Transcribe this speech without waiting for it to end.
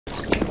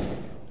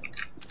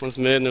One's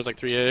mid and there's like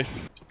 3A.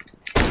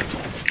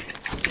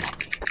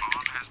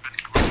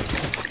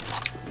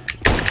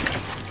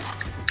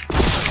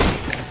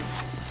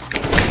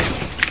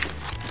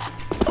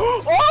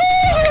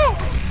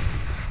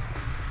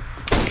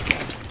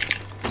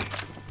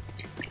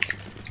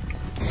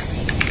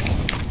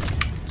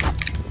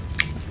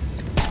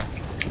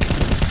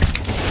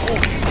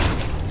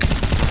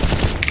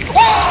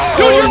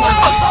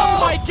 Oh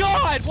my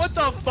god! What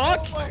the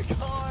fuck? Oh my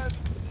god!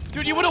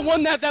 Dude, you would have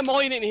won that. That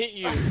molly didn't hit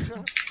you.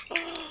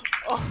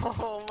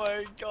 Oh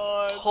my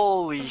god!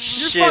 Holy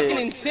shit! You're fucking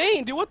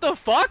insane, dude. What the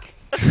fuck?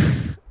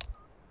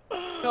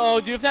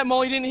 Oh, dude, if that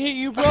molly didn't hit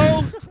you,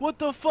 bro, what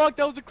the fuck?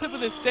 That was the clip of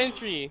the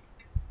century.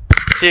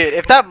 Dude,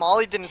 if that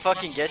molly didn't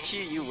fucking get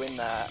you, you win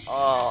that.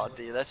 Oh,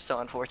 dude, that's so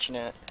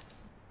unfortunate.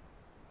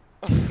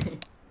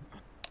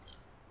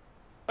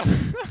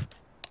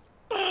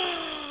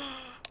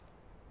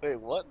 Wait,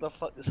 what the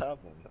fuck just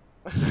happened?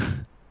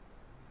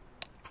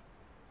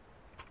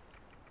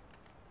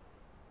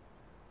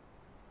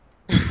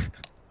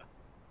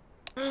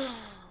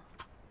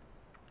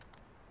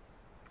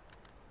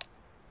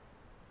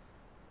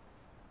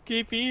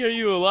 KP, are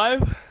you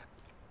alive?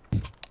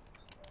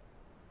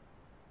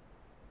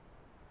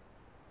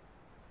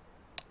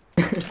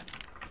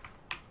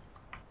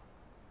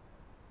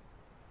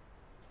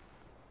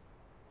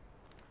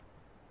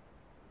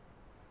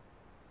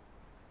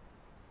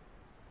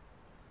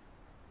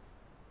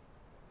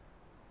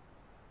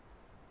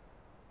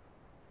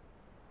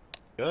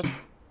 Good?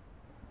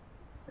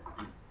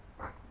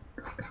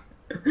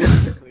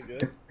 We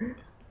good?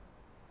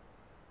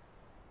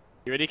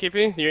 You ready,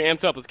 KP? You're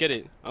amped up. Let's get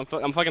it. I'm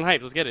fucking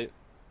hyped. Let's get it.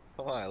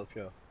 Alright, let's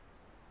go.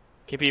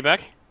 KP, you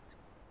back?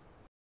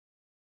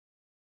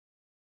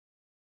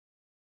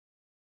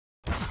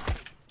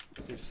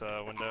 He's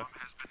window.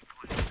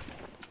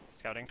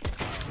 Scouting.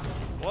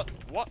 What?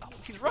 What?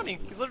 He's running.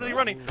 He's literally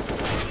running.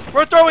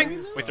 We're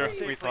throwing. We throw.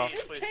 We throw. I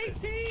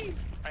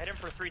hit him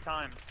for 3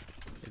 times.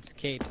 It's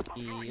KP.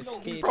 It's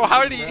KP. Bro,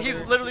 how did he?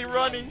 He's literally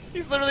running.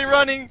 He's literally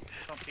running.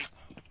 Don't peek.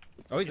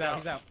 Oh, he's out.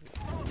 He's out.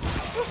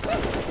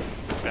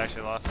 We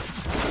actually lost.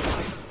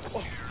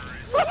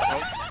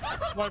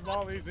 My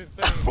volley's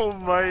insane. Oh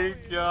my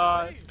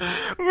god.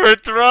 We're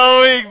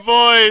throwing,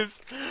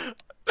 boys.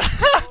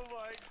 Oh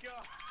my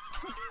god!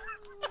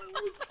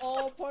 It's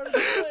all part of the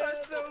plan.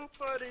 That's so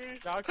funny!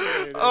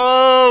 Calculated.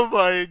 Oh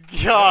my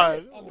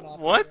god. I'm not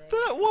What there.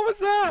 the? What was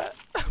that?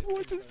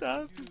 What just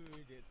happened?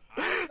 Dude,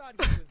 I thought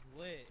he was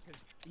lit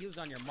because he was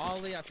on your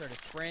molly. I started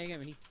spraying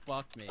him and he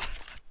fucked me.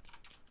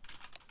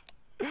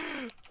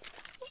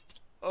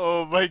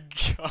 Oh my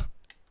god.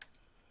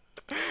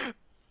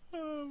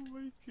 Oh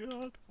my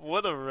god.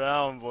 What a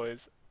round,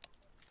 boys.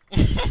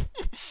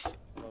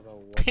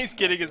 He's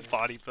getting his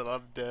body filled.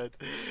 I'm dead.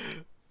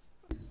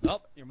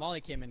 Oh, your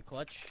molly came in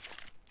clutch.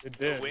 It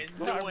did. Win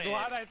I'm to win.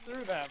 glad I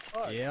threw that.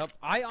 Fuck. Yep.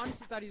 I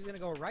honestly thought he was gonna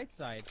go right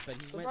side, but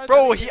he went.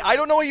 Bro, I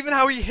don't know even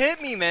how he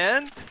hit me,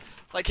 man.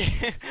 Like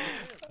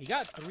He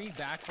got 3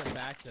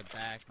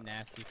 back-to-back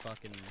nasty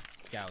fucking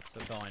scouts.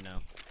 That's all I know.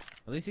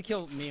 At least he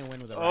killed me and win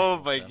with a oh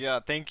rifle, my so.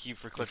 god, thank you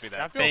for clipping I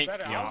that. feel Thank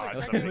better. you. I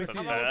was That's so expecting good to for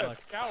come out with that.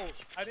 a scout.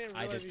 I didn't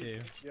I realize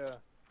did Yeah.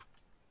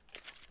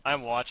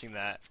 I'm watching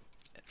that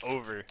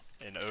over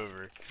and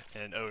over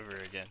and over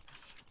again.